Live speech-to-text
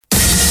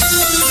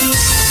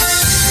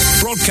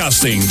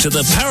broadcasting to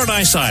the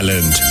Paradise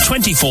Island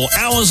 24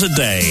 hours a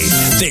day.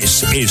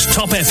 This is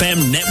Top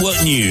FM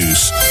Network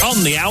News.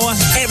 On the hour,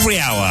 every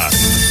hour.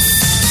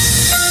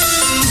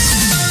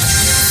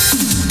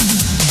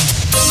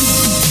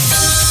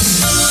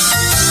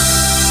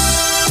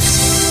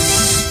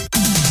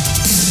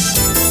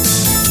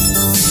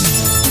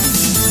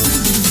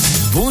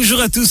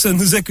 Bonjour à tous,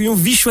 nous accueillons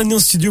Vishwani en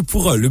studio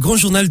pour le grand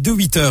journal de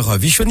 8h.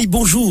 Vishwani,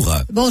 bonjour.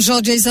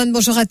 Bonjour Jason,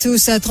 bonjour à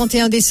tous.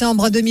 31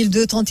 décembre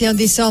 2002, 31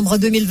 décembre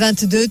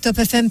 2022, Top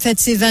FM fête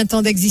ses 20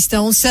 ans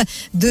d'existence,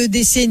 2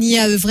 décennies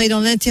à œuvrer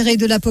dans l'intérêt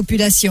de la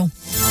population.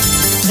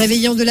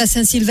 Réveillon de la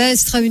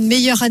Saint-Sylvestre, une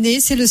meilleure année,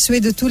 c'est le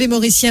souhait de tous les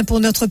Mauriciens pour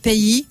notre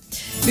pays.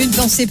 Une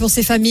pensée pour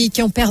ces familles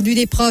qui ont perdu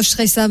des proches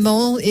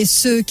récemment et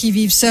ceux qui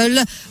vivent seuls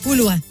ou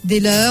loin des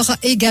leurs,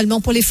 également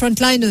pour les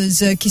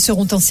frontliners qui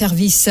seront en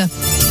service.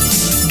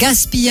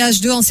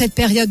 Gaspillage d'eau en cette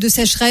période de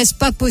sécheresse,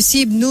 pas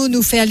possible,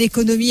 nous fait à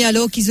l'économie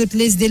alors qu'ils ont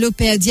les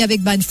développés à dire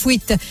avec ban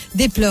fuite,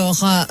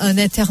 déplore un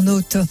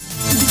internaute.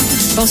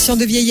 Pension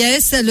de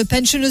vieillesse, le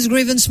Pensioners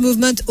Grievance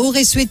Movement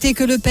aurait souhaité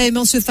que le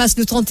paiement se fasse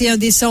le 31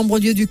 décembre au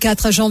lieu du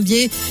 4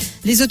 janvier.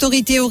 Les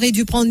autorités auraient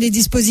dû prendre les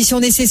dispositions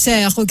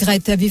nécessaires,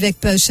 regrette Vivek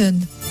Persson.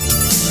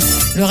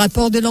 Le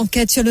rapport de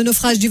l'enquête sur le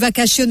naufrage du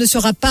Vacatio ne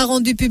sera pas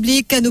rendu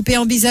public. Canopé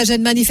envisage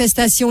une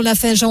manifestation la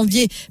fin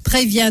janvier,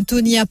 prévient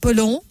Tony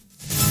Apollon.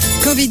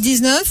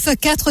 Covid-19,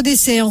 4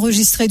 décès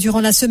enregistrés durant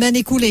la semaine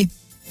écoulée.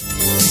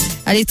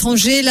 À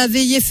l'étranger, la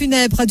veillée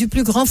funèbre du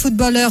plus grand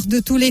footballeur de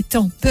tous les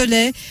temps,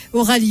 Pelé,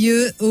 aura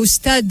lieu au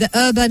stade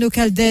Urbano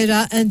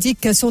Caldeira,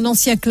 indique son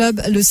ancien club,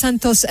 le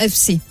Santos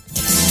FC.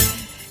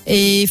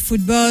 Et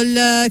football,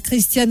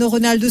 Cristiano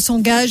Ronaldo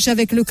s'engage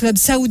avec le club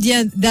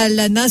saoudien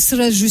d'Al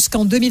Nasr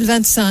jusqu'en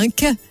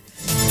 2025.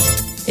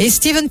 Et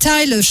Steven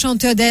Tyler,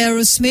 chanteur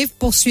d'Aerosmith,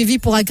 poursuivi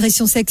pour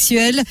agression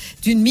sexuelle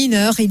d'une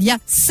mineure il y a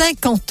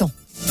 50 ans.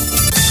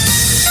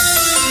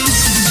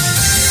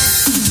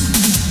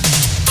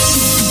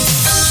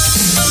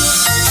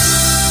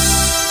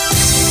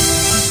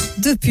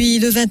 Depuis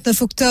le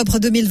 29 octobre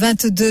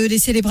 2022, les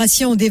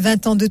célébrations des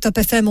 20 ans de Top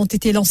FM ont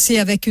été lancées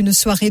avec une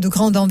soirée de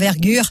grande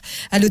envergure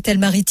à l'hôtel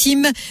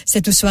maritime.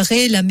 Cette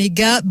soirée, la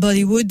méga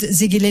Bollywood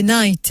Ziggy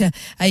Night,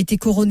 a été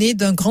couronnée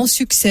d'un grand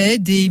succès,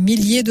 des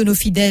milliers de nos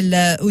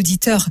fidèles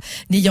auditeurs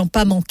n'ayant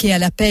pas manqué à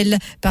l'appel.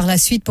 Par la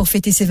suite, pour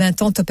fêter ses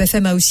 20 ans, Top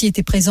FM a aussi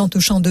été présente au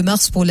Champ de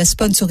Mars pour la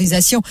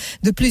sponsorisation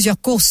de plusieurs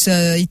courses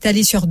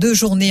étalées sur 2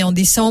 journées en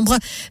décembre.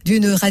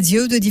 D'une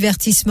radio de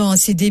divertissement à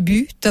ses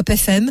débuts, Top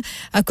FM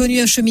a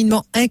connu un cheminement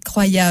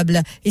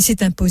incroyable et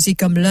s'est imposé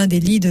comme l'un des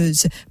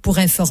leaders pour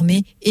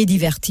informer et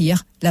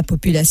divertir la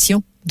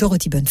population.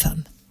 Dorothy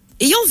Bonnefemme.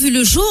 Ayant vu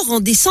le jour en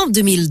décembre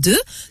 2002,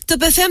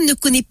 Top FM ne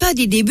connaît pas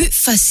des débuts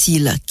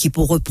faciles, qui,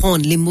 pour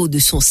reprendre les mots de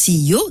son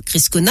CEO,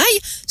 Chris Conay,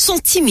 sont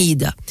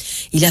timides.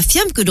 Il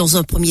affirme que dans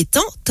un premier temps,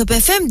 Top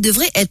FM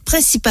devrait être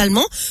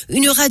principalement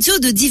une radio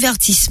de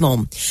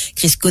divertissement.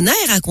 Chris Conay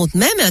raconte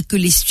même que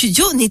les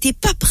studios n'étaient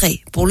pas prêts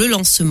pour le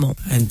lancement.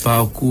 Un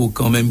parcours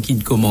quand même qui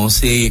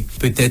commençait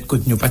peut-être que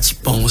nous pas y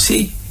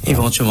penser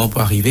éventuellement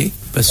pour arriver,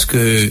 parce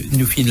que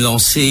nous finissons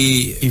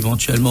lancer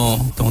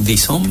éventuellement en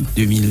décembre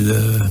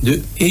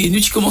 2002 et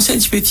nous commençons un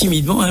petit peu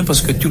timidement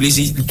parce que tous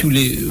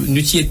les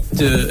nous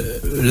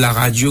la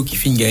radio qui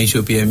finit gagner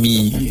sur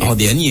PMI en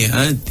dernier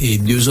et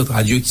 2 autres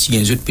radios qui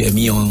gagnent sur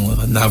PMI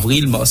en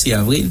avril, mars et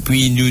avril,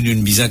 puis nous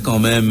bisons quand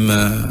même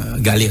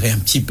galérer un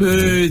petit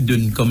peu,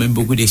 donne quand même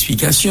beaucoup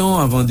d'explications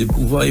avant de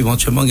pouvoir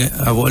éventuellement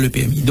avoir le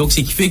PMI. Donc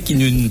c'est qui fait qu'ils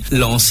nous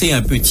lançaient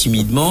un peu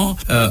timidement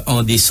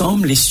en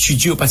décembre, les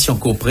studios pas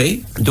encore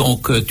prêts,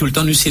 donc tout le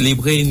temps nous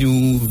célébrer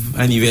nous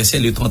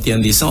anniversaire le 31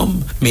 décembre,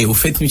 mais au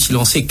fait nous s'y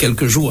lançait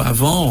quelques jours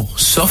avant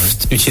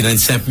soft, nous s'y un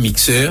simple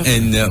mixeur,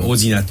 un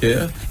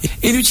ordinateur,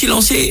 et nous s'y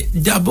lancé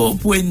d'abord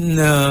pour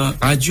une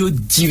radio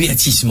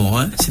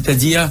divertissement,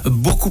 c'est-à-dire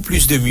beaucoup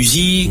plus de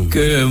musique,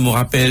 me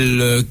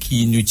rappelle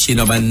qui nous tient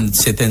dans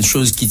certaines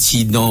choses qui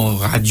tient dans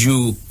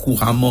radio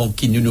couramment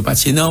qui nous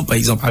passionnent, par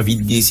exemple à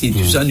vide décès,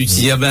 tout ça, nous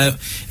disons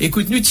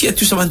écoute, nous tient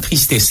tout ça une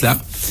tristesse là,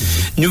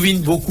 nous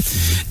vînes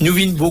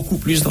beaucoup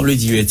plus dans le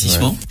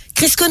divertissement. Ouais.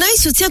 Chris Conay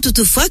soutient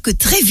toutefois que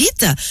très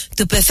vite,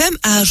 Top FM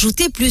a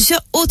ajouté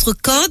plusieurs autres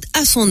cordes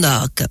à son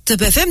arc.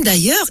 Top FM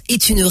d'ailleurs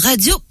est une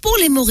radio pour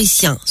les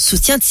Mauriciens,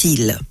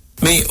 soutient-il.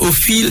 Mais au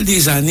fil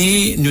des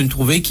années, nous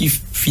trouvons que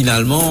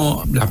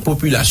finalement, la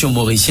population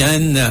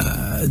mauricienne,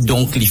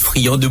 donc les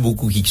friands de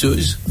beaucoup quelque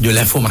chose, de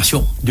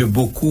l'information, de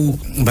beaucoup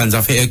bonnes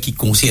affaires qui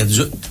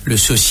concernent le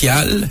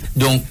social.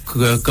 Donc,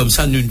 comme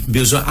ça, nous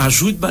besoin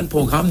ajouter bon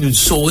programme, nous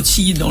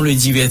sortis dans le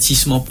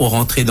divertissement pour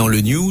rentrer dans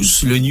le news.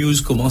 Le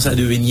news commence à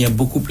devenir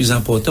beaucoup plus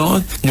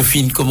important.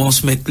 Nous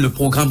commençons à mettre le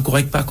programme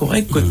correct, pas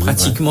correct, que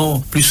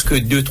pratiquement plus que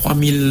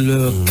 2-3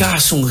 000 cas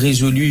sont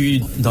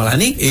résolus dans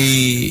l'année.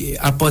 Et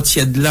à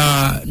partir de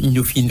là,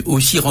 nous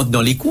aussi rentre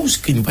dans les courses,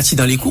 qui nous passent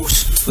dans les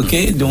courses,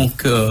 ok,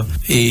 donc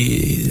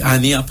et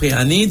année après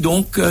année,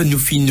 donc nous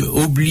finissons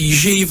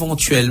obligés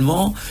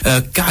éventuellement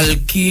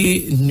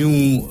calquer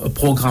nos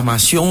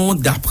programmations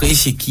d'après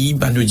ce qui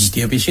nous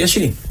dit un peu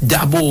chercher.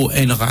 D'abord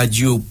une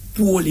radio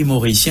pour les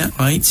Mauriciens.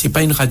 Right? C'est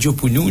pas une radio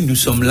pour nous. Nous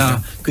sommes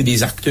là que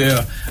des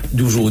acteurs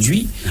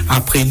d'aujourd'hui.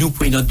 Après nous,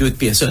 pour d'autres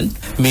personnes.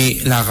 Mais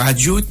la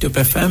radio Top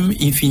FM,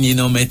 il finit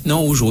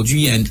maintenant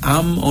aujourd'hui une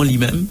âme en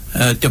lui-même.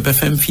 Top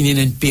FM finit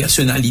une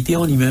personnalité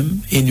en lui-même.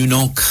 Et nous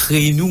n'en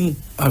créons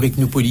avec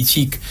nos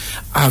politiques,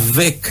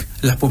 avec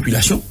la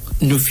population.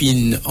 Nous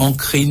finissons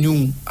ancrés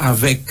nous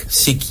avec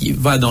ce qui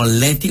va dans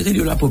l'intérêt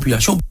de la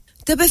population.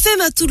 Top FM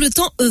a tout le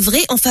temps œuvré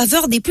en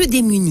faveur des plus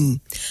démunis.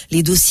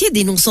 Les dossiers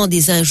dénonçant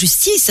des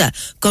injustices,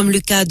 comme le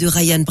cas de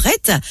Ryan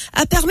Brett,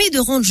 a permis de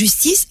rendre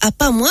justice à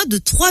pas moins de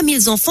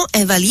 3000 enfants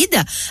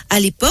invalides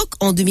à l'époque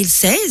en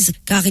 2016,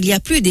 car il n'y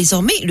a plus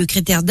désormais le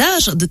critère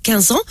d'âge de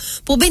 15 ans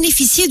pour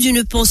bénéficier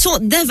d'une pension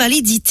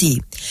d'invalidité.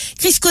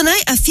 Chris Conay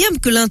affirme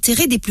que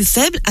l'intérêt des plus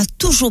faibles a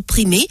toujours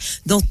primé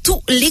dans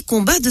tous les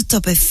combats de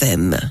Top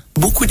FM.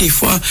 Beaucoup des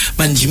fois,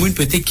 Mandimoun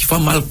peut-être qu'il faut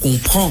mal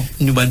comprendre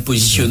nos bons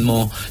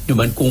positionnements, nos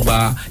bons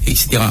combats,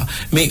 etc.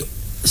 Mais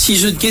si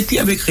je quitte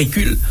avec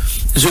recul,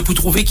 je peux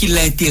trouver qu'il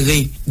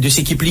l'intérêt de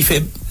ce qui est plus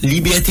faible,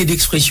 liberté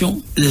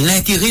d'expression,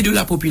 l'intérêt de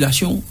la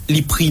population,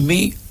 les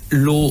primer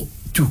l'eau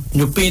tout.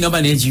 Nous payons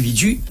un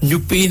individu, nous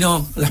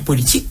payons la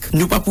politique,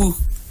 nous pas pour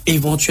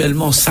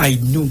éventuellement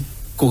side nous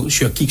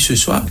sur qui que ce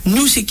soit.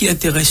 Nous, ce qui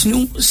intéresse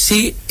nous,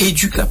 c'est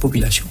éduquer la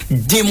population,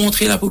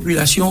 démontrer la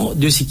population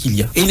de ce qu'il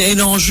y a. Et il y a un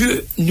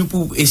enjeu, nous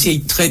pouvons essayer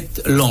de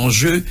traiter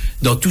l'enjeu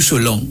dans tout ce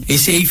langue.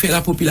 Essayer de faire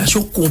la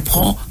population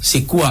comprendre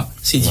c'est quoi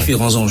ces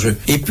différents enjeux.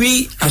 Et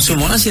puis, à ce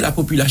moment-là, c'est la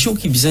population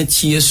qui vient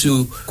tirer cette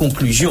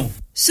conclusion.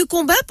 Ce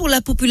combat pour la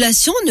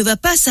population ne va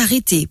pas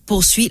s'arrêter,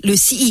 poursuit le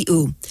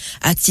CEO.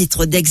 À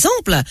titre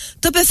d'exemple,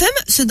 Top FM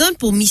se donne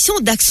pour mission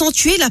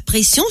d'accentuer la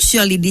pression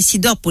sur les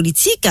décideurs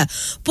politiques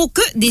pour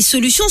que des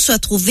solutions soient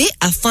trouvées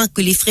afin que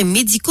les frais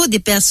médicaux des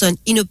personnes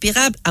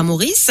inopérables à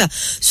Maurice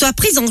soient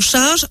pris en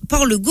charge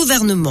par le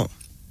gouvernement.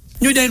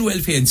 Nous, dans le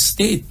welfare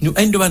state, nous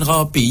avons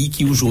un pays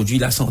qui aujourd'hui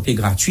la santé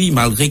gratuite,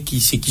 malgré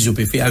ce qu'ils ont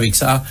fait avec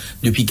ça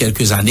depuis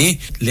quelques années,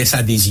 laisse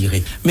à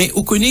désirer. Mais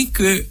on connaît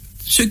que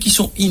ceux qui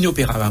sont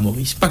inopérables à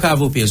Maurice, pas qu'à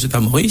vos pays à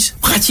Maurice,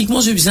 pratiquement,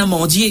 je besoin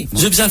mendier,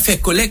 je besoin faire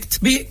collecte,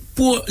 mais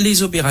pour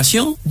les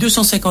opérations,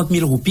 250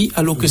 000 roupies,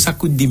 alors que ça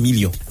coûte des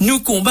millions.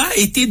 Nos combats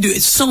étaient de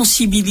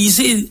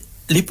sensibiliser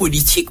les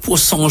politiques pour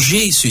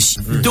songer ceci.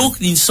 Donc,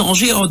 ils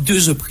songeaient en deux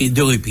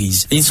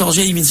reprises. Ils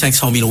songeaient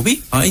 500 000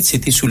 roupies,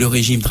 c'était sous le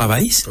régime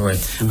travailliste. Ouais.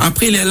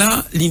 Après,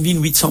 là, ils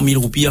viennent 800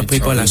 000 roupies après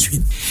par la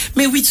suite.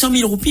 Mais 800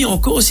 000 roupies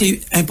encore, c'est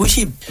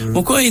impossible.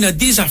 Pourquoi il y a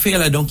des affaires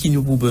là-dedans qui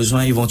nous ont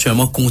besoin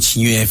éventuellement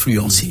continuer à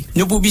influencer.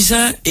 Nous avons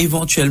besoin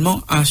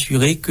éventuellement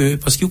assurer que,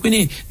 parce que vous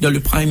connaissez, dans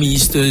le Prime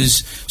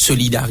Minister's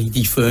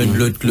Solidarity Fund,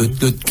 l'autre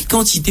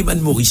quantité de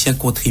Mauriciens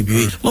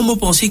contribuer. Moi, je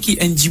pense qu'il y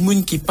a un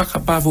dimoun qui n'est pas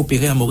capable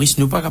d'opérer à Maurice,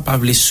 nous pas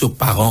capable les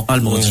parents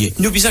allemandiers.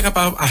 Nous sommes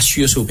capables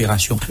d'assurer cette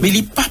opération. Mais il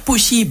n'est pas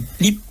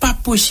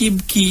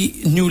possible qu'ils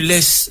nous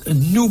laissent,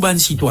 nous, ban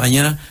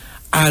citoyens,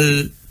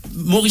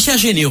 Mauricien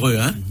généreux,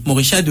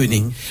 Mauricien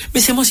donné.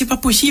 Mais c'est pas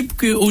possible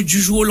que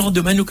du jour au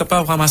lendemain, nous sommes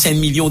capables de ramasser 1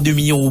 million, 2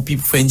 millions de roupies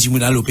pour faire une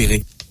dimounale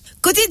opérer.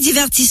 Côté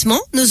divertissement,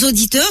 nos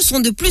auditeurs sont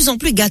de plus en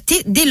plus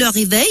gâtés dès leur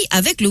réveil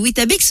avec le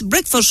Weetabix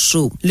Breakfast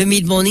Show, le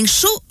Mid-Morning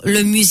Show,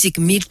 le Music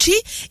Milchi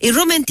et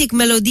Romantic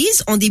Melodies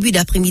en début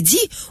d'après-midi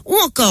ou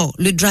encore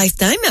le Drive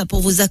Time pour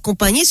vous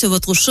accompagner sur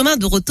votre chemin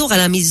de retour à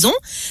la maison,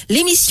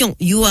 l'émission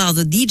You Are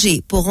the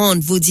DJ pour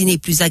rendre vos dîners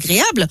plus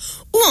agréables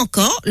ou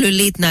encore le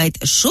Late Night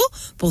Show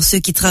pour ceux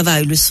qui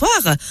travaillent le soir.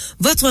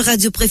 Votre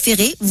radio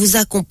préférée vous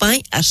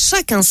accompagne à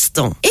chaque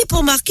instant. Et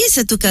pour marquer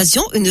cette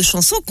occasion, une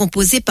chanson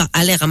composée par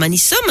Alain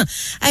Ramanissom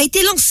a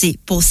été lancé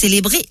pour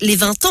célébrer les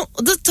 20 ans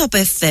de Top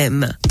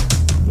FM.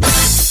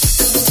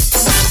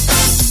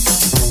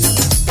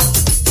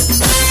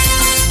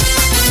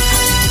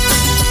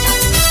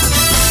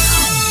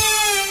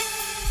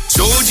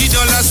 Saudi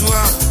dans la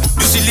joie,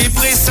 nous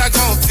célébrer sa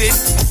grande fête.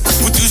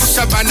 Pour tous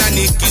chaque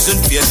année qui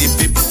sont fiers des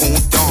peuples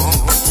contents.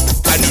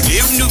 À nous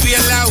lève nous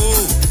viens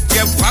là-haut, qui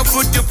a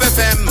bravo Top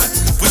FM.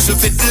 Pour ce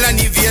fête de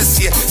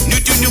l'anniversaire, nous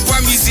tous nous pas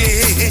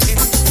miser.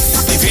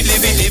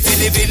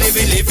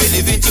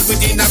 Levez, tu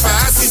peux n'a pas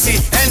assisté.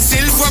 Un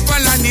seul fois par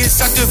l'année,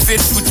 ça te fait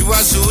pour toi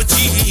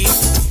aujourd'hui.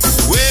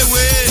 Ouais.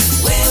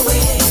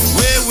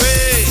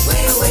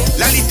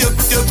 La lit top,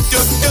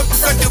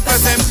 quand tu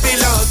passes un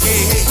pélangué.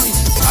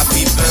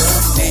 Happy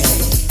birthday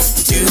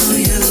to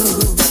you.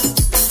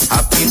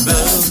 Happy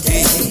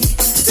birthday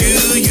to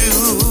you.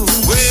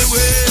 Ouais.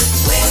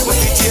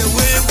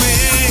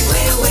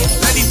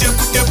 La lit top,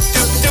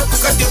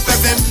 quand tu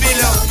passes un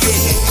pélangué.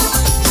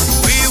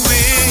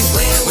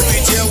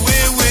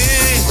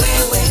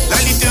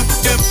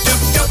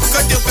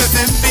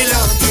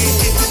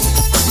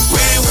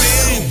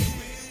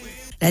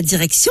 La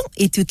direction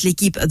et toute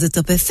l'équipe de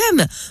Top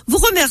FM vous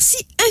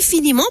remercie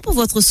infiniment pour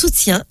votre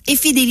soutien et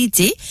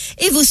fidélité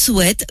et vous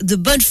souhaite de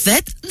bonnes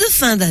fêtes de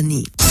fin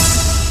d'année.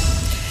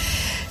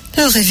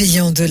 Le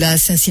réveillon de la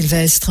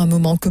Saint-Sylvestre, un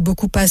moment que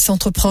beaucoup passent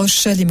entre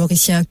proches. Les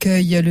Mauriciens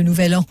accueillent le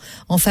nouvel an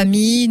en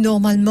famille,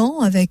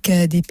 normalement, avec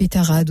des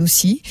pétarades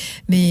aussi.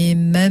 Mais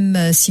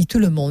même si tout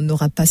le monde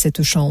n'aura pas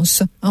cette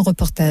chance, un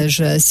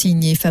reportage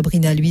signé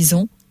Fabrina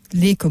Luison,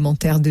 Les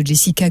commentaires de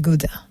Jessica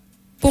Godin.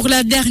 Pour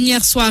la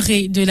dernière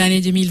soirée de l'année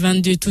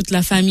 2022, toute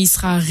la famille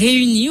sera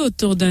réunie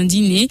autour d'un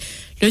dîner,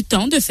 le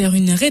temps de faire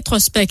une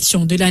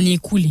rétrospection de l'année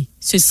écoulée.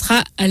 Ce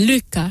sera le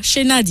cas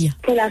chez Nadia.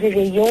 Pour la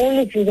réveillon,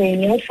 nous pouvons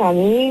réunir de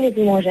famille, nous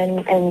pouvons manger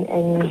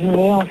un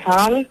dîner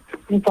ensemble,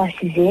 nous passer,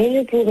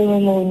 nous pouvons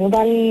nous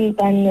dans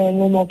le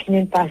moment qui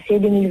nous passé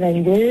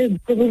 2022. Nous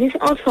pouvons juste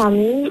en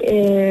famille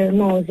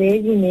manger,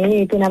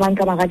 dîner et qu'on a un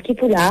camarade qui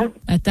est là.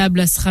 La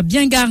table sera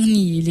bien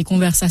garnie et les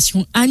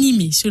conversations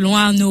animées selon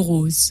Arnaud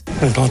Rose.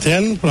 Une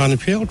trentaine,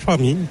 planifier entre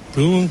famille.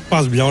 Tout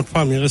passe bien entre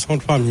famille, reste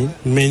entre famille.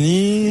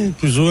 Meni,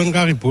 toujours un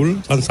garipoule,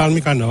 sans salle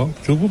mécano.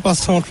 Tout pour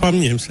passer entre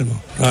famille,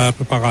 seulement. La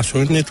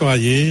préparation,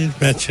 nettoyer,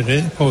 bien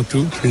tirer,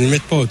 partout. Puis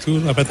mettre partout.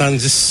 Après, tant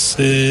 10,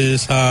 c'est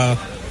ça,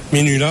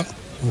 minuit là.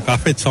 On a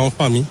fait ça en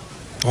famille.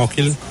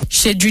 Tranquille.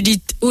 Chez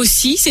Judith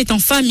aussi, c'est en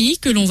famille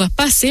que l'on va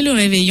passer le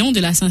réveillon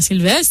de la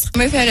Saint-Sylvestre. On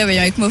va faire le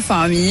réveillon avec ma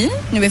famille.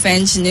 Nous allons faire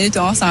un dîner tout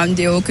ensemble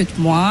de haut que de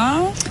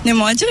moi. Nous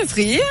mangeons le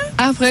prix.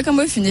 Après, quand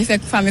on finit, faire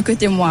famille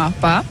côté moi,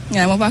 pas. Il y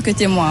a pas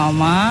côté moi.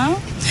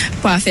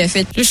 Pour faire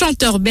fête. Le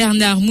chanteur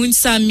Bernard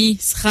Mounsami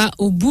sera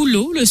au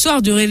boulot le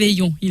soir du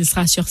réveillon. Il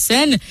sera sur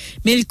scène,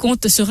 mais il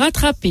compte se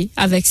rattraper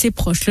avec ses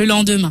proches le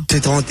lendemain.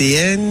 C'est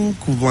 31,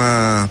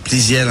 couvrant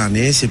plusieurs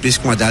années. C'est plus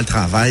que moi dans le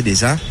travail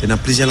déjà. Il y a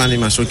plusieurs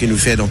animations qui nous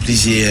fait dans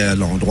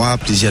plusieurs endroits,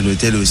 plusieurs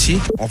hôtels aussi.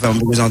 On fait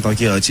beaucoup en tant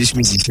qu'artiste,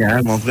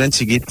 musicien. Mon frère,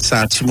 c'est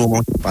un petit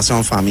moment passé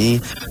en famille,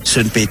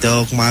 sur une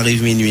pétard, comment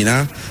arrive minuit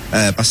là,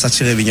 passer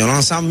ce réveillon là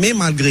ensemble. Mais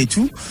malgré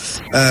tout,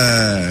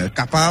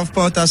 capable de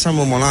partager ce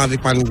moment-là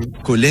avec mes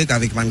collègues,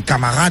 avec mes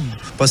camarades,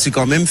 parce que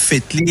quand même,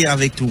 faites-les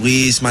avec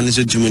touristes, les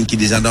autres du monde qui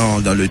déjà dans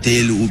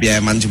l'hôtel, ou bien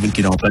les du monde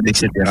qui dans le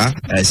etc.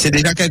 C'est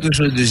déjà quelque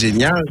chose de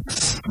génial.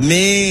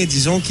 Mais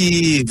disons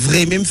qu'il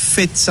vraiment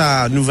fait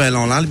ça nouvel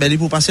an là, ben,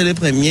 pour passer les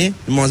premiers,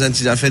 nous avons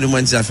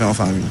des affaires en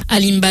famille.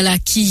 Alim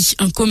Balaki,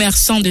 un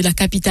commerçant de la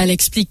capitale,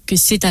 explique que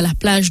c'est à la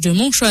plage de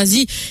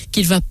Montchoisy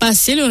qu'il va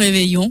passer le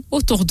réveillon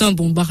autour d'un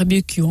bon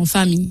barbecue en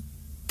famille.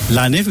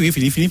 L'année, oui,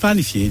 finit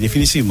planifié,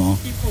 définitivement.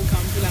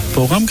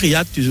 Programme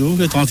Criat, toujours,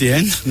 le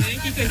 31.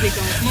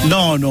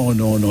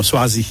 Non,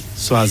 Soisy,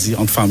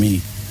 entre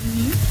famille.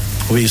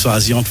 Oui,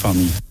 Soisy, entre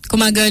famille.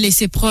 Comagueul et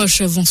ses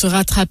proches vont se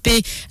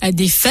rattraper à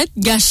des fêtes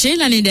gâchées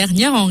l'année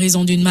dernière en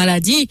raison d'une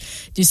maladie.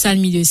 Du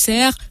salmi de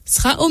serre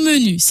sera au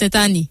menu cette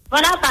année.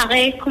 Voilà,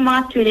 pareil,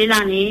 comment tous les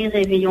l'année,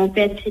 réveillon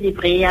peut être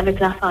célébré avec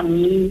la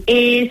famille.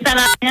 Et ça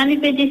va bien nous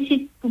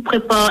décider pour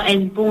préparer un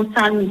bon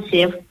salmi de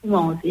serre pour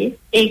manger.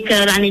 Et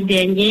que l'année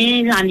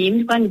dernière,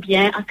 nous avons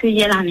bien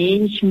accueilli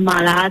l'année, je suis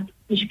malade,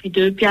 je suis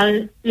depuis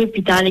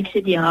l'hôpital,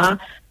 etc.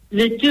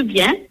 Le tout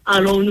bien,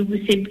 alors nous vous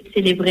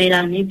célébrer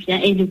l'année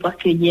bien et nous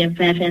accueillir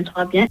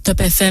 2023 bien.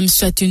 Top FM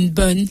souhaite une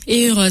bonne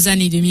et heureuse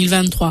année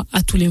 2023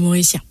 à tous les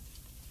Mauriciens.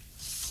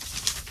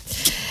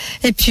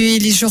 Et puis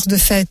les jours de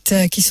fête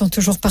qui sont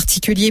toujours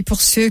particuliers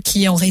pour ceux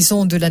qui, en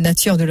raison de la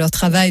nature de leur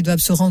travail, doivent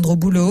se rendre au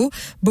boulot.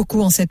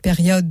 Beaucoup en cette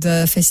période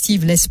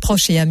festive laissent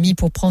proches et amis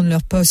pour prendre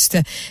leur poste.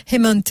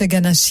 Hemant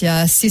Ganashia,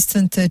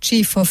 Assistant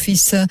Chief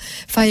Officer,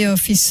 Fire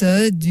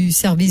Officer du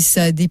service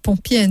des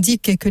pompiers,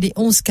 indique que les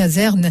 11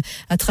 casernes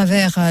à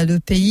travers le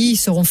pays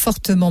seront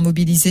fortement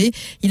mobilisées.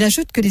 Il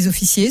ajoute que les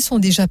officiers sont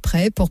déjà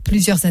prêts pour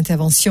plusieurs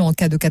interventions en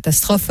cas de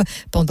catastrophe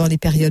pendant les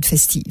périodes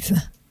festives.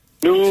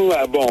 Nous,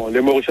 le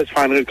Mauritius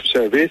Fire and Rescue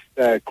Service,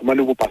 comment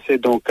nous vous passez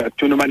donc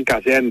tout le monde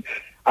caserne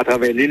à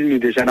travers l'île, nous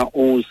déjà dans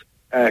 11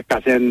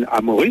 casernes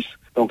à Maurice.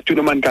 Donc tout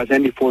le monde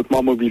caserne est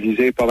fortement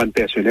mobilisé par un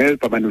personnel,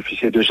 par un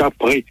officier déjà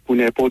prêt pour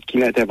n'importe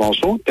quelle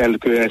intervention, telle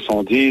que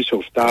incendie,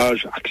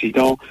 sauvetage,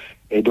 accident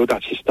et d'autres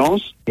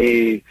assistances.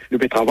 Et nous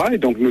travaillons,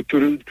 donc nous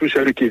tous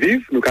ceux qui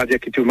vivent, nous gardiens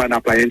que tout le monde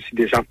appliance est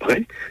déjà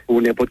prêt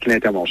pour n'importe quelle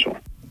intervention.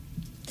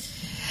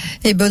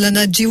 Et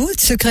Bolana Djiwout,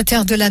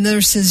 secrétaire de la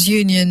Nurses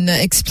Union,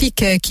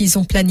 explique qu'ils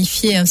ont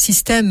planifié un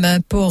système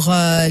pour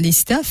les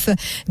staffs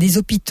des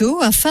hôpitaux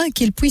afin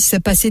qu'ils puissent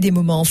passer des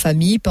moments en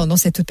famille pendant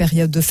cette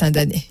période de fin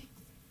d'année.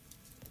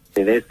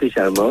 Et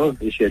spécialement,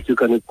 je suis sûr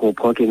qu'on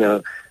comprend qu'il y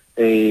a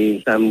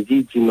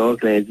samedi,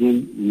 dimanche,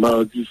 lundi,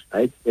 mardi,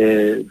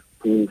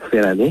 pour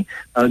faire l'année.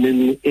 Alors,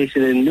 nous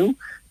échelonnons,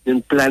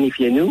 nous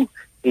planifions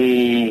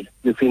et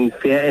nous faisons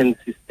faire un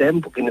système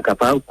pour que nous soyons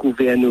capables de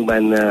couvrir nos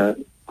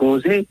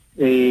congés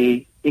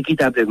et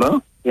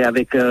équitablement et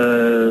avec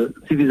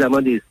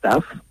suffisamment de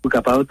staff pour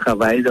capable de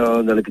travailler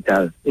dans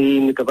l'hôpital. Et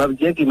nous sommes capables de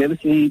dire que même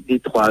si les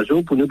 3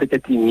 jours, pour nous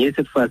peut-être mieux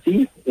cette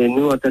fois-ci, et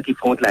nous en tant que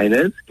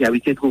frontliners, qui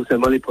habitués trouvent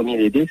seulement les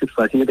premiers aider, cette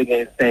fois-ci nous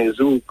avons 5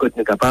 jours que nous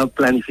sommes capables de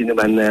planifier nos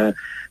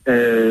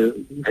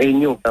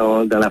réunions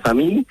dans la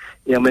famille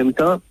et en même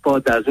temps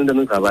partager dans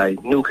notre travail.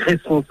 Nos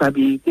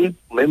responsabilités,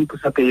 même pour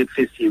cette période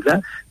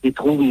festive-là, ils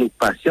trouvent nos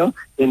patients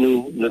et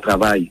nos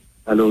travail.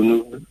 Alors,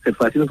 nous, cette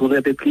fois-ci, nous trouvons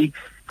un peu plus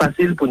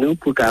facile pour nous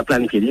pour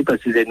planifier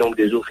parce que le nombre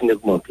de jours finit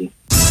d'augmenter.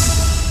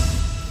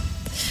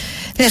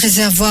 Les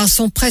réservoirs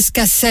sont presque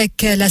à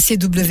sec. La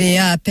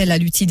CWA appelle à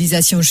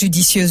l'utilisation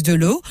judicieuse de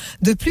l'eau.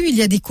 De plus, il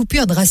y a des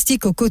coupures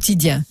drastiques au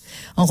quotidien.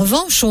 En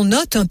revanche, on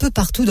note un peu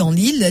partout dans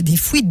l'île des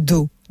fuites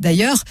d'eau.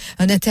 D'ailleurs,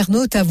 un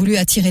internaute a voulu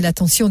attirer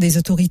l'attention des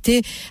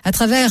autorités. À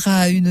travers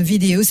une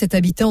vidéo, cet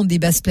habitant des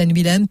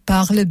Basses-Plaines-Wilhelm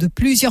parle de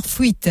plusieurs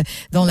fuites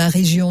dans la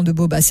région de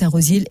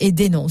Beaubassin-Rosil et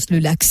dénonce le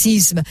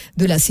laxisme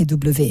de la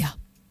CWA.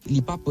 Il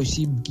n'est pas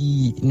possible qu'il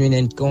y ait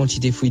une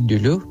quantité de fuite de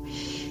l'eau.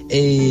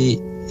 Et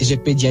je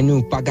peux dire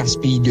nous, pas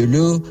gaspiller de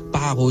l'eau,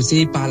 pas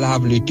arroser, pas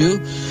laver le tout.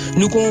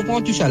 Nous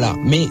comprenons tout ça là.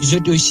 Mais je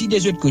aussi,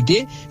 des autres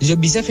côtés, je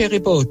besoin faire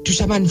report. Tout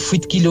ça, man,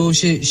 fuite kilo,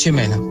 ce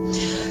chemin là.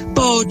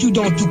 Partout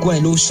dans tout coin,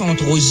 l'eau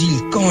centre Rosil,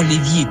 Camp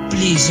Lévier,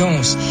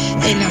 Plaisance,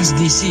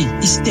 NSDC,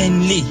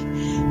 Stanley.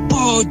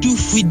 Partout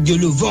fuite de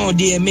l'eau,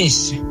 Vendée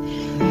MS.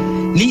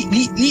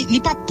 Il n'est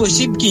pas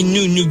possible que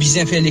nous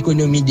besoin faire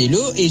l'économie de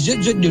l'eau et je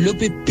de l'eau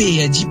peut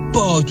perdre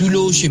partout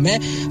l'eau chemin,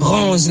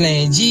 Rance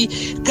lundi,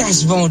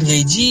 casse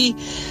vendredi,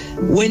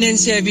 Wenen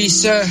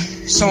service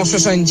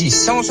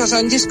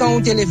 170 quand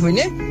vous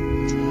téléphonez,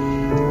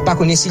 pas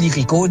connaissez les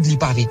records, les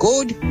pas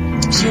records,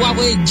 si vous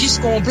avez 10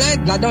 complètes,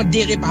 là-dedans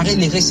déréparer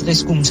les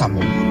restes comme ça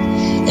même.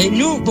 Et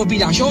nous,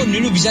 population,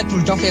 nous besoin tout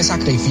le temps faire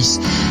sacrifice.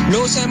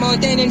 L'eau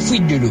Saint-Martin, une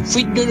fuite de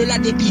l'eau là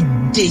depuis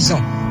 2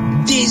 ans.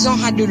 2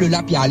 ans à de le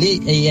là puis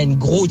aller et il y a une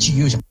grosse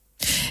tuyau.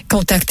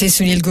 Contacté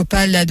Sunil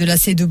Gopal de la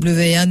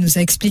CWA nous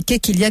a expliqué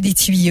qu'il y a des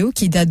tuyaux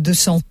qui datent de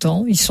 100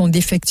 ans, ils sont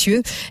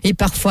défectueux et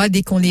parfois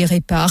dès qu'on les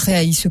répare,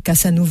 ils se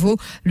cassent à nouveau.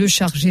 Le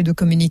chargé de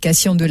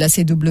communication de la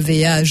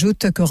CWA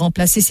ajoute que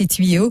remplacer ces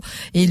tuyaux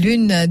est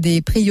l'une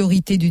des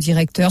priorités du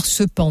directeur.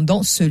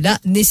 Cependant, cela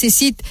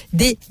nécessite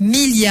des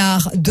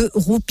milliards de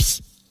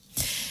roupies.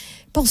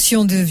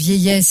 Pension de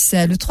vieillesse,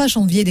 le 3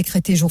 janvier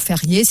décrété jour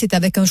férié, c'est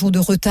avec un jour de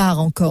retard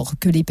encore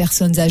que les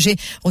personnes âgées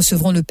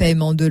recevront le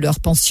paiement de leur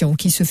pension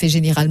qui se fait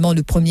généralement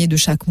le 1er de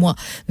chaque mois,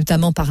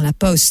 notamment par la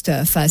poste.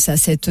 Face à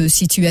cette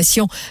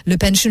situation, le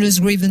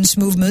Pensioners Grievance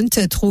Movement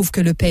trouve que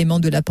le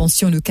paiement de la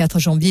pension le 4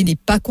 janvier n'est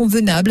pas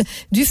convenable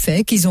du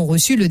fait qu'ils ont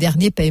reçu le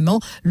dernier paiement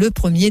le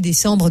 1er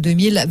décembre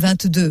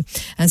 2022.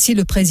 Ainsi,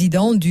 le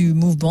président du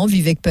mouvement,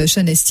 Vivek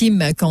Persson,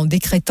 estime qu'en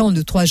décrétant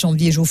le 3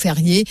 janvier jour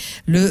férié,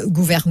 le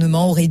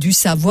gouvernement aurait dû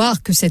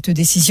savoir que cette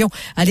décision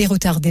allait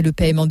retarder le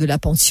paiement de la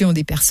pension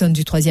des personnes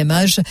du 3e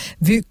âge,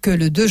 vu que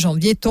le 2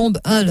 janvier tombe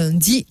un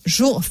lundi,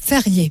 jour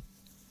férié.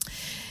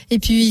 Et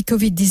puis,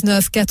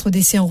 Covid-19, 4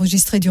 décès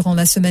enregistrés durant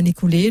la semaine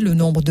écoulée. Le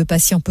nombre de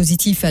patients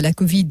positifs à la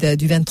Covid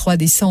du 23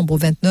 décembre au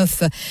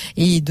 29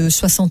 est de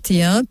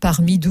 61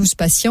 parmi 12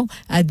 patients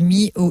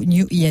admis au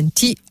New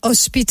ENT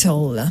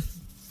Hospital.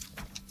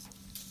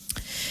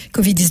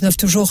 Covid-19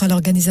 toujours,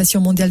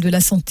 l'Organisation mondiale de la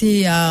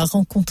santé a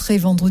rencontré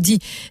vendredi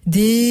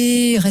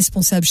des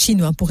responsables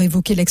chinois pour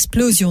évoquer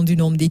l'explosion du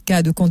nombre des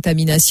cas de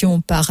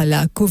contamination par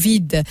la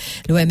Covid.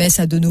 L'OMS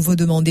a de nouveau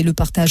demandé le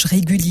partage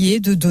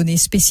régulier de données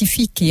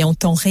spécifiques et en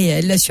temps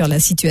réel sur la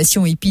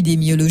situation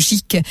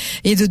épidémiologique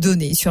et de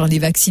données sur les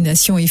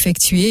vaccinations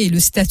effectuées et le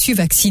statut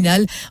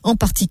vaccinal, en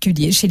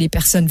particulier chez les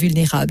personnes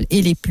vulnérables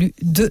et les plus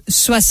de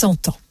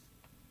 60 ans.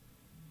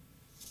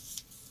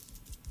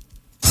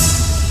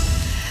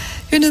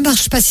 Une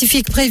marche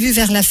pacifique prévue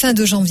vers la fin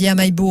de janvier à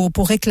Maïbourg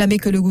pour réclamer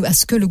à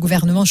ce que le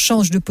gouvernement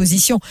change de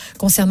position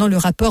concernant le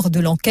rapport de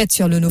l'enquête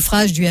sur le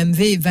naufrage du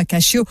MV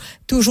Vacachio,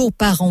 toujours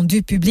pas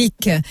rendu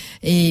public.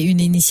 Et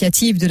une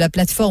initiative de la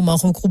plateforme en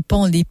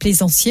regroupant les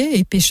plaisanciers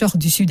et pêcheurs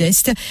du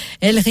Sud-Est.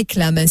 Elle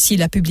réclame ainsi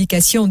la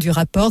publication du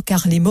rapport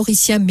car les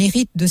Mauriciens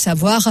méritent de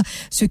savoir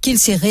ce qu'il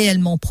s'est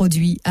réellement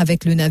produit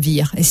avec le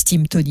navire,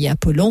 estime Tony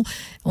Apollon.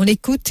 On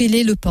l'écoute, il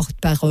est le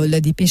porte-parole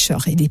des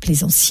pêcheurs et des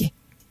plaisanciers.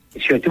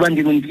 Surtout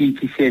des gens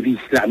qui servissent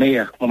la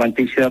mer, comme un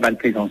pêcheur, un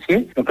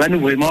plaisancier. Donc là, nous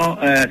vraiment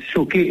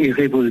choqués et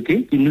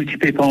révoltés. Nous, tu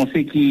peux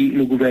penser que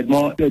le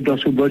gouvernement, dans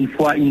sa bonne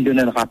foi, il nous donne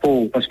un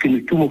rapport, parce que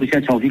nous, tous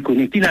Mauriciens, sont envie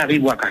connaître qu'il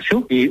arrive à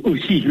Cachot. Et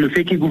aussi, le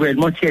fait que le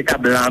gouvernement s'y est à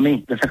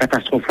blâmer de sa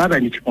catastrophe-là,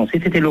 ben, tu pensais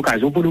que c'était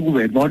l'occasion pour le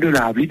gouvernement de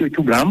laver de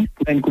tout blâme.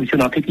 Pour une commission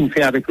d'enquête qui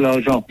fait avec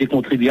l'argent des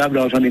contribuables,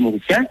 l'argent des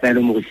Mauriciens, ben,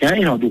 le Mauricien,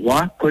 il a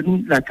droit,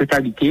 comme la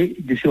totalité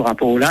de ce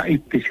rapport-là, et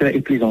pêcheurs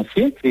et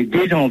plaisanciers. Et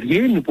dès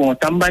janvier, nous pourrons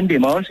entamer une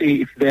démarche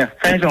et vers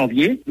fin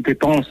janvier, nous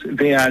pensons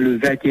vers le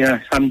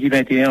 21, samedi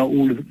 21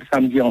 ou le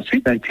samedi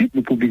ensuite, 28,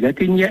 nous pouvons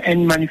tenir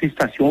une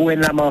manifestation ou une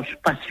marche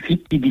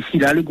pacifique. Et d'ici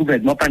là, le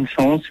gouvernement n'a pas de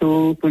chance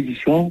aux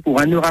positions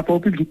pour un rapport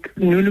public.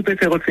 Nous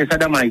préférons faire ça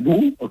dans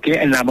Maïbourg, ok,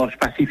 une marche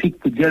pacifique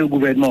pour dire au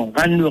gouvernement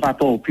rendre le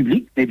rapport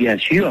public, mais bien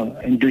sûr,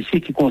 un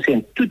dossier qui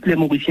concerne tous les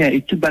Mauriciens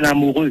et tous les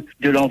amoureux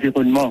de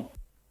l'environnement.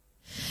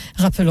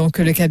 Rappelons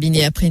que le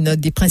cabinet a pris note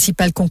des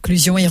principales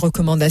conclusions et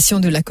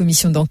recommandations de la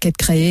commission d'enquête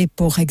créée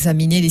pour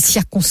examiner les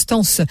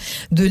circonstances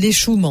de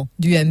l'échouement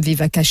du MV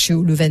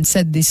Vacachio le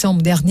 27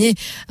 décembre dernier.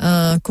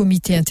 Un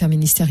comité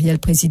interministériel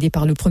présidé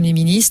par le Premier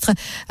ministre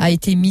a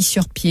été mis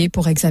sur pied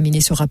pour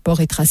examiner ce rapport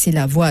et tracer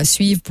la voie à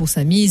suivre pour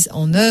sa mise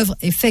en œuvre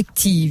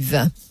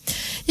effective.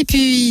 Et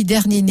puis,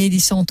 dernier né des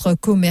centres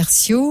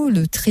commerciaux,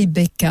 le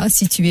Tribeca,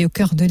 situé au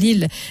cœur de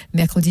l'île.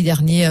 Mercredi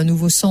dernier, un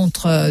nouveau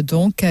centre,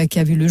 qui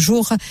a vu le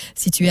jour.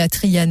 situé à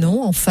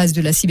Trianon, en face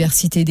de la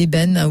cybercité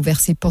d'Ébène, a ouvert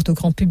ses portes au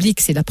grand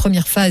public. C'est la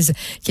première phase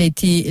qui a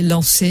été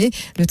lancée.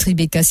 Le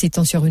Tribeca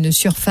s'étend sur une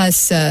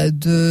surface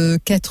de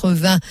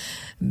 80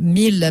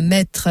 000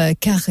 mètres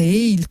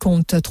carrés. Il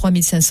compte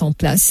 3500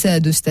 places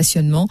de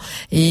stationnement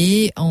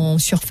et en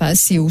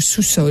surface et au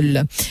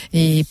sous-sol.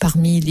 Et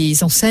parmi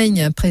les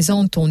enseignes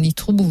présentes, on y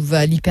trouve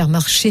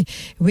l'hypermarché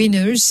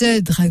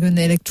Winners, Dragon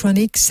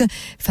Electronics,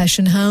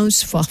 Fashion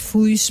House,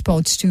 Foirefouille,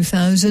 Sports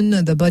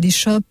 2000, The Body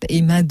Shop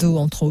et Mado,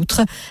 entre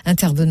autres.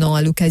 Intervenant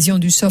à l'occasion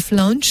du soft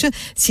launch,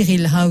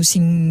 Cyril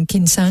Housing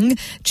Kinsang,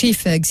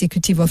 Chief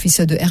Executive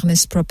Officer de Hermes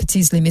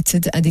Properties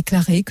Limited, a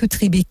déclaré que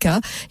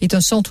Tribeca est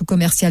un centre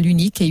commercial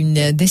unique et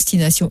une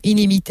destination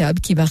inimitable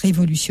qui va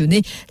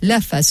révolutionner la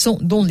façon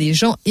dont les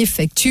gens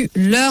effectuent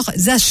leurs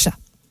achats.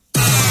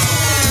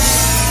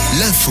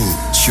 L'info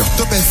sur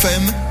Top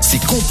FM,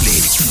 c'est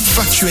complet,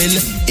 factuel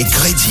et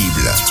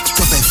crédible.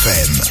 Top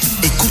FM,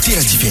 écoutez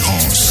la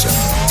différence.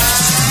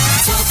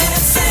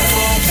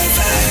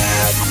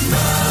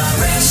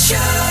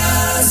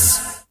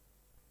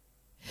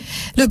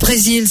 Le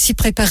Brésil s'y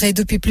préparait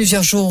depuis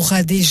plusieurs jours,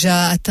 a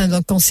déjà atteint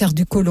d'un cancer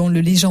du côlon.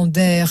 Le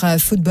légendaire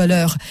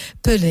footballeur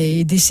Pelé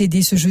est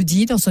décédé ce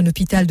jeudi dans un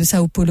hôpital de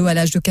Sao Paulo à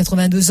l'âge de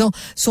 82 ans.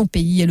 Son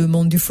pays et le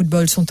monde du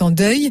football sont en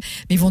deuil,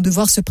 mais vont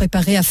devoir se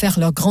préparer à faire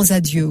leurs grands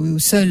adieux au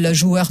seul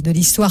joueur de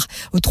l'histoire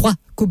aux 3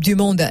 Coupes du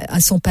Monde à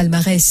son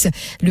palmarès.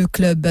 Le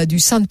club du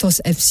Santos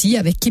FC,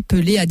 avec qui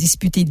Pelé a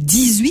disputé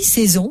 18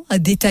 saisons, a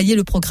détaillé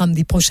le programme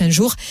des prochains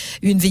jours.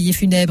 Une veillée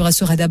funèbre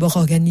sera d'abord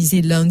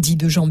organisée lundi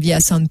 2 janvier à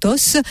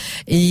Santos.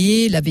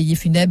 Et la veillée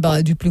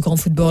funèbre du plus grand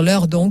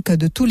footballeur donc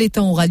de tous les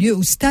temps aura lieu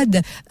au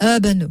stade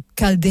Urbano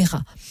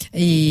Caldeira.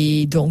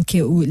 Et donc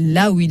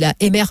là où il a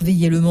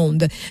émerveillé le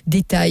monde.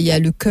 Détaille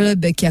le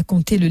club qui a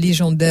compté le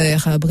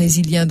légendaire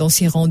brésilien dans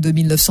ses rangs de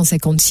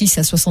 1956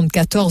 à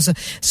 74.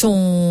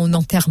 Son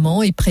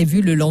enterrement est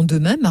prévu le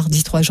lendemain,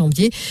 mardi 3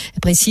 janvier,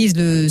 précise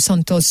le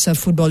Santos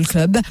Football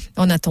Club.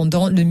 En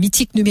attendant, le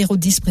mythique numéro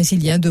 10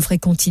 brésilien devrait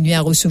continuer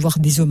à recevoir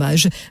des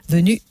hommages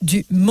venus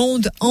du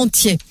monde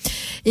entier.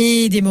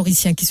 Et des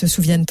Mauriciens qui se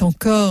souviennent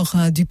encore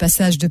du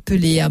passage de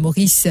Pelé à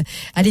Maurice.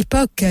 À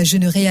l'époque, je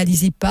ne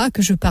réalisais pas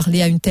que je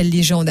parlais à une telle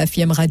légende,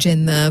 affirme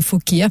Rajen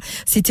Fokir.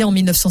 C'était en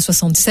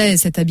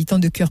 1976. Cet habitant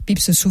de Cœur-Pipe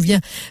se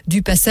souvient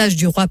du passage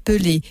du roi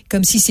Pelé,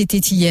 comme si c'était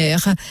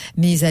hier.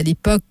 Mais à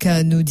l'époque,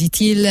 nous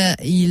dit-il,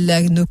 il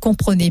ne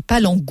comprenait pas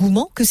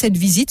l'engouement que cette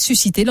visite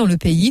suscitait dans le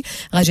pays.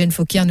 Rajen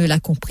Fokir ne l'a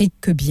compris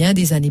que bien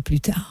des années plus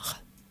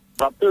tard.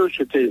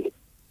 C'était...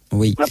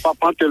 Oui. On n'a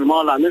pas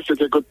tellement l'année,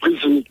 c'était que prise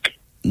unique.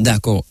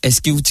 D'accord.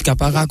 Est-ce que vous êtes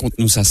capable de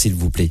raconter-nous ça, s'il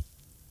vous plaît?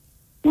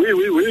 Oui.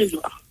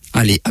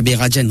 Allez,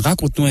 Abéradjen,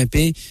 raconte-nous un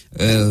peu,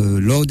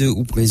 lors de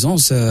ou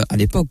présence, à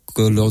l'époque,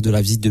 lors de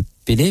la visite de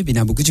Pelé, il y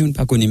a beaucoup de gens qui ne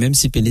pas connaissent, même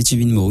si Pelé tu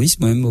viens de Maurice,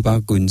 moi-même, je ne pas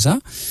connu ça.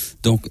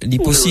 Donc, il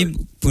est possible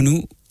pour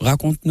nous,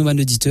 raconte-nous un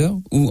auditeur,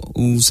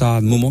 ou ça,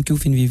 un moment que vous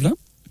finissez vivre là?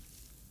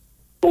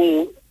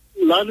 Bon,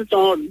 là, le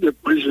temps de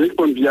prise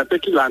pour une vie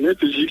avec l'année,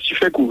 tu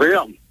fais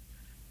couvert.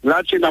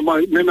 Là,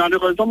 mais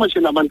malheureusement, moi, j'ai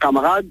un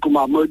camarade, comme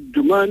Ahmed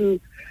Douman,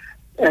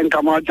 un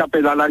camarade qui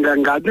s'appelle Alain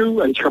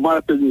Gangadou, un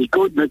camarade qui s'appelle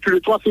Nico, mais tous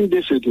les 3 finissent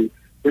décédés.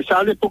 Et ça,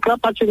 à l'époque-là,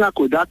 pas de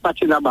Kodak, pas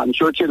de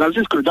Bancho, c'est dans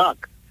juste Kodak.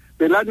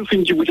 Mais là, nous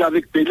finissons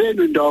avec Pelé,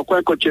 nous dans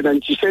quoi, quand il y a un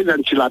petit sel, un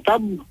petit la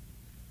table.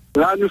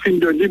 Là, nous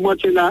finissons de dire, moi,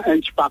 c'est un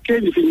petit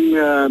paquet, nous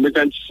finissons mettre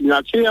un petit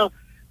signature.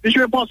 Et je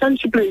me pensais un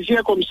petit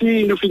plaisir, comme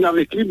si nous finissons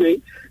avec lui, mais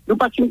nous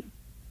penser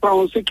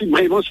que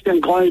vraiment c'était un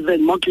grand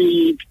événement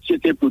qui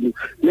c'était pour nous.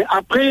 Mais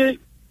après,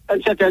 un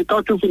certain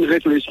temps, tout finit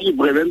réfléchir,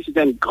 vraiment,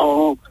 c'était un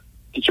grand.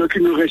 Ceux qui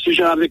nous restent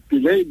avec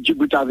Pelé,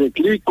 discuter avec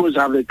lui, cause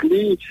avec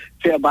lui,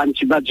 faire un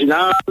petit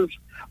badinage.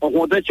 On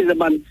rendait ces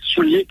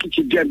souliers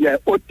qui étaient bien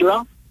hautes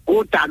là,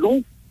 gros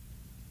talons,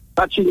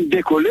 patines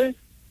décollées.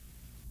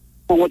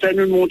 On rendait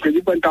nous montrer, il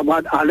y a un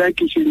camarade Alain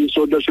qui s'est une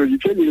sorte de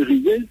solitaire, il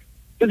riait.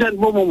 C'était un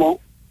bon moment.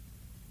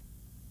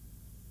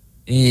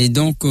 Et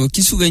donc,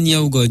 qui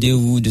souvenir vous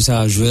gardez-vous de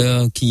sa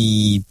joueur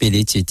qui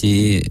Pelé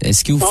était?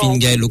 Est-ce que vous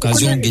finissez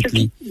l'occasion de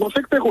lui? Bon,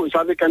 c'est que c'est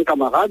avec un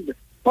camarade.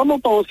 Moi, mon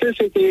pensée,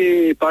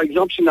 c'était, par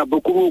exemple, s'il y a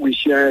beaucoup de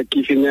Mauriciens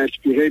qui viennent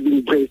inspirer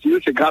du Brésil,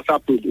 c'est grâce à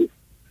Pelé.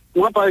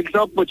 Moi, par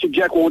exemple, moi, je suis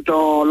bien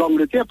content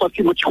l'Angleterre parce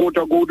que moi, je suis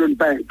content Golden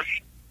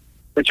Banks.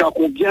 Mais tu as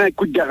combien,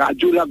 écoute, des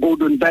radios, la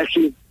Golden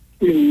Banks,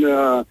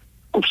 une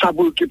coupe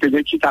saboule qui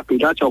Pelé qui tapait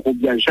là, tu as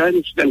combien jeune,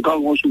 c'est un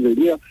grand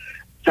souvenir.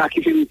 Ça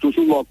qui fait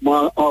toujours avec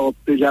moi, en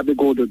Pelé avec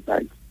Golden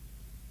Banks.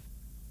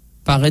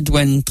 Paraît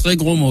un très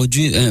grand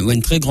mordu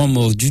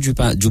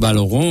du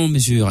ballon rond,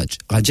 monsieur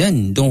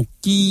Rajen. Donc,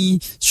 qui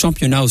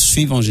championnat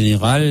suivre en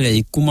général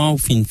et comment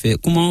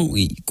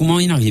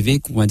il arrivait,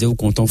 comment dire, au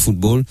content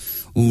football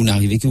ou il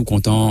arrivait au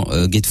content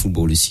get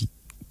football aussi?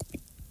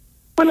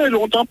 On a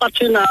longtemps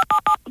passé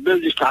dans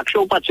belle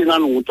distraction, passé dans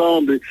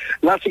longtemps. Mais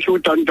là, c'est que vous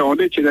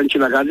entendez, tu l'as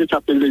regardé, ça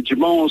s'appelle le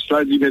dimanche,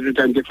 là, il y a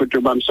des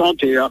photos de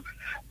santé, un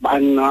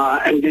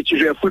des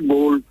sujets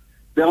football.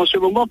 Mais en ce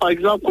moment, par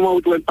exemple, comment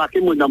vous trouvez le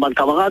paquet, moi, dans mon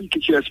camarade, qui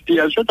s'est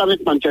inspiration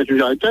avec Manchester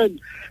United,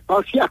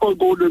 parce qu'il y a un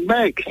Golden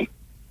Banks.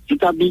 Tu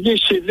t'as habillé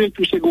chez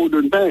tous ces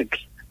Golden Banks.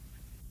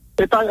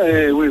 C'est pas,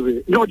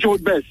 oui. Non,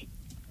 Joe Best.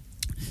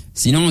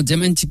 Sinon,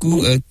 dis-moi un petit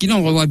coup, qui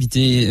l'endroit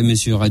habité,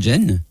 monsieur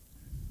Rajen?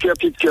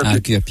 Cuirpip. Ah,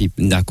 Cuirpip,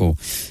 d'accord.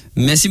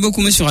 Merci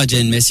beaucoup, monsieur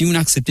Rajen. Merci, vous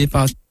n'acceptez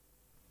pas.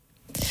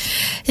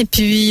 Et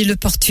puis, le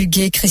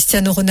Portugais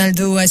Cristiano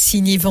Ronaldo a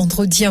signé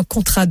vendredi un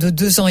contrat de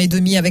 2 ans et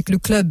demi avec le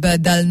club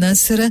d'Al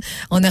Nassr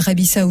en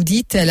Arabie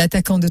Saoudite.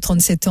 L'attaquant de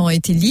 37 ans a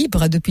été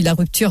libre depuis la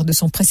rupture de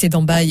son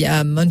précédent bail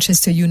à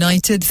Manchester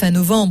United fin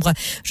novembre.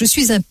 Je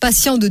suis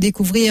impatient de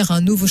découvrir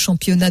un nouveau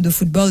championnat de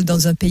football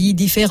dans un pays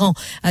différent,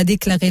 a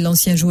déclaré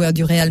l'ancien joueur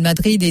du Real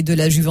Madrid et de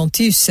la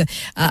Juventus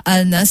à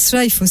Al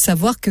Nassr. Il faut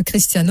savoir que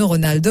Cristiano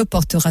Ronaldo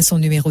portera son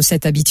numéro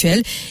 7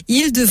 habituel.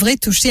 Il devrait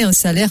toucher un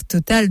salaire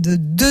total de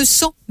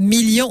 200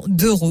 millions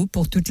d'euros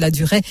pour toute la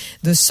durée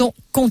de son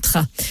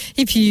contrat.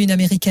 Et puis, une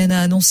Américaine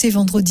a annoncé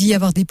vendredi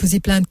avoir déposé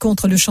plainte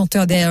contre le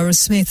chanteur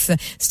d'Aerosmith,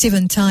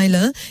 Steven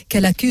Tyler,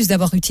 qu'elle accuse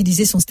d'avoir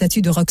utilisé son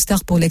statut de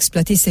rockstar pour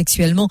l'exploiter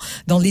sexuellement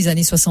dans les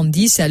années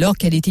 70 alors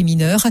qu'elle était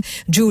mineure.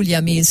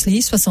 Julia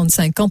Measley,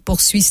 65 ans,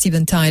 poursuit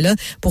Steven Tyler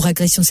pour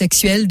agression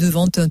sexuelle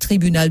devant un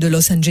tribunal de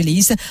Los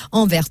Angeles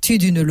en vertu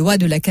d'une loi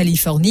de la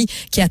Californie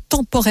qui a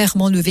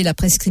temporairement levé la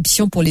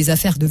prescription pour les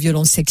affaires de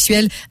violence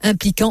sexuelle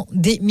impliquant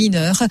des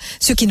mineurs.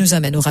 Ce qui nous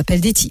amène au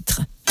rappel des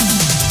titres.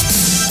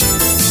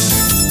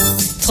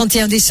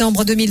 31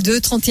 décembre 2002,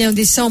 31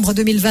 décembre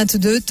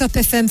 2022, Top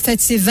FM fête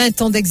ses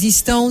 20 ans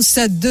d'existence,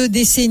 2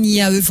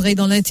 décennies à œuvrer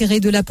dans l'intérêt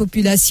de la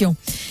population.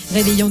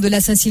 Réveillon de la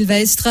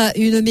Saint-Sylvestre,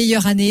 une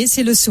meilleure année,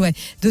 c'est le souhait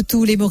de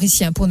tous les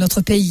Mauriciens pour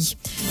notre pays.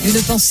 Une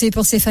pensée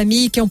pour ces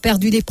familles qui ont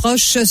perdu des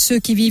proches, ceux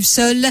qui vivent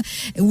seuls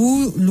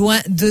ou loin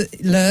de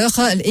leur,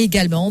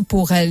 également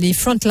pour les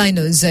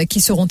frontliners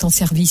qui seront en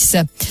service.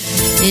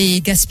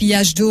 Et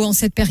gaspillage d'eau en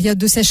cette période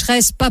de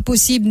sécheresse, pas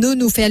possible,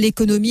 nous faire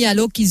l'économie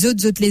alors qu'ils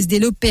autres les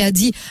développent, a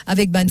dit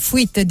avec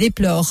Banfuit,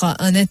 déplore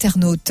un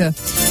internaute.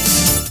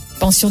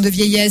 Pension de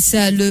vieillesse,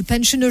 le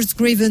Pensioners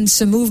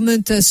Grievance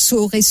Movement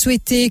aurait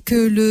souhaité que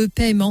le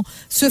paiement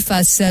se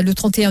fasse le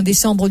 31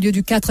 décembre au lieu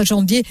du 4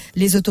 janvier.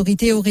 Les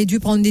autorités auraient dû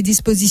prendre les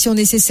dispositions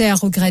nécessaires,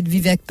 regrette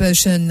Vivek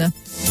Persson.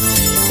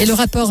 Et le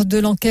rapport de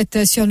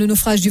l'enquête sur le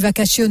naufrage du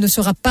Vacatio ne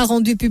sera pas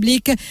rendu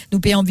public. Nous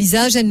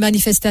envisage une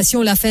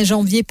manifestation la fin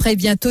janvier,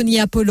 prévient Tony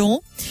Apollon.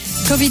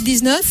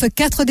 Covid-19,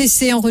 4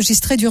 décès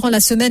enregistrés durant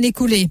la semaine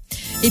écoulée.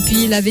 Et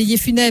puis la veillée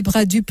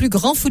funèbre du plus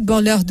grand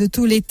footballeur de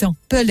tous les temps,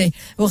 Pelé,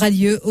 aura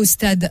lieu au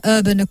stade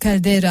Urban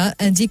Caldera,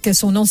 indique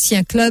son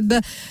ancien club,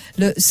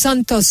 le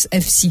Santos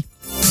FC.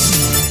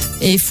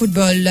 Et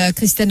football,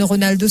 Cristiano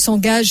Ronaldo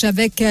s'engage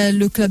avec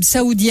le club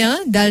saoudien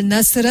d'Al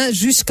Nassr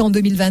jusqu'en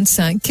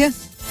 2025.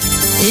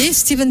 Et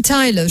Steven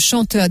Tyler,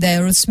 chanteur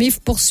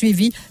d'Aerosmith,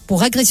 poursuivi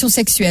pour agression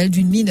sexuelle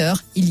d'une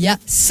mineure il y a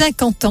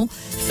 50 ans.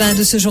 Fin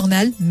de ce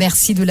journal.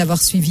 Merci de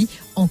l'avoir suivi.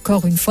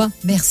 Encore une fois,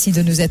 merci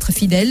de nous être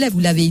fidèles. Vous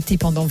l'avez été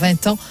pendant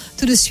 20 ans.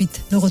 Tout de suite,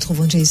 nous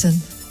retrouvons Jason.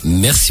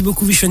 Merci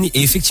beaucoup Vishwani.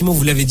 Et effectivement,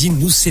 vous l'avez dit,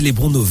 nous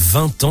célébrons nos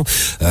 20 ans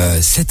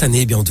cette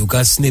année. Eh bien, en tout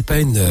cas, ce n'est pas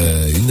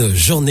une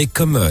journée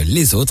comme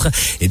les autres.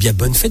 Eh bien,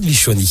 bonne fête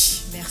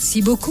Vishwani.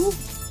 Merci beaucoup.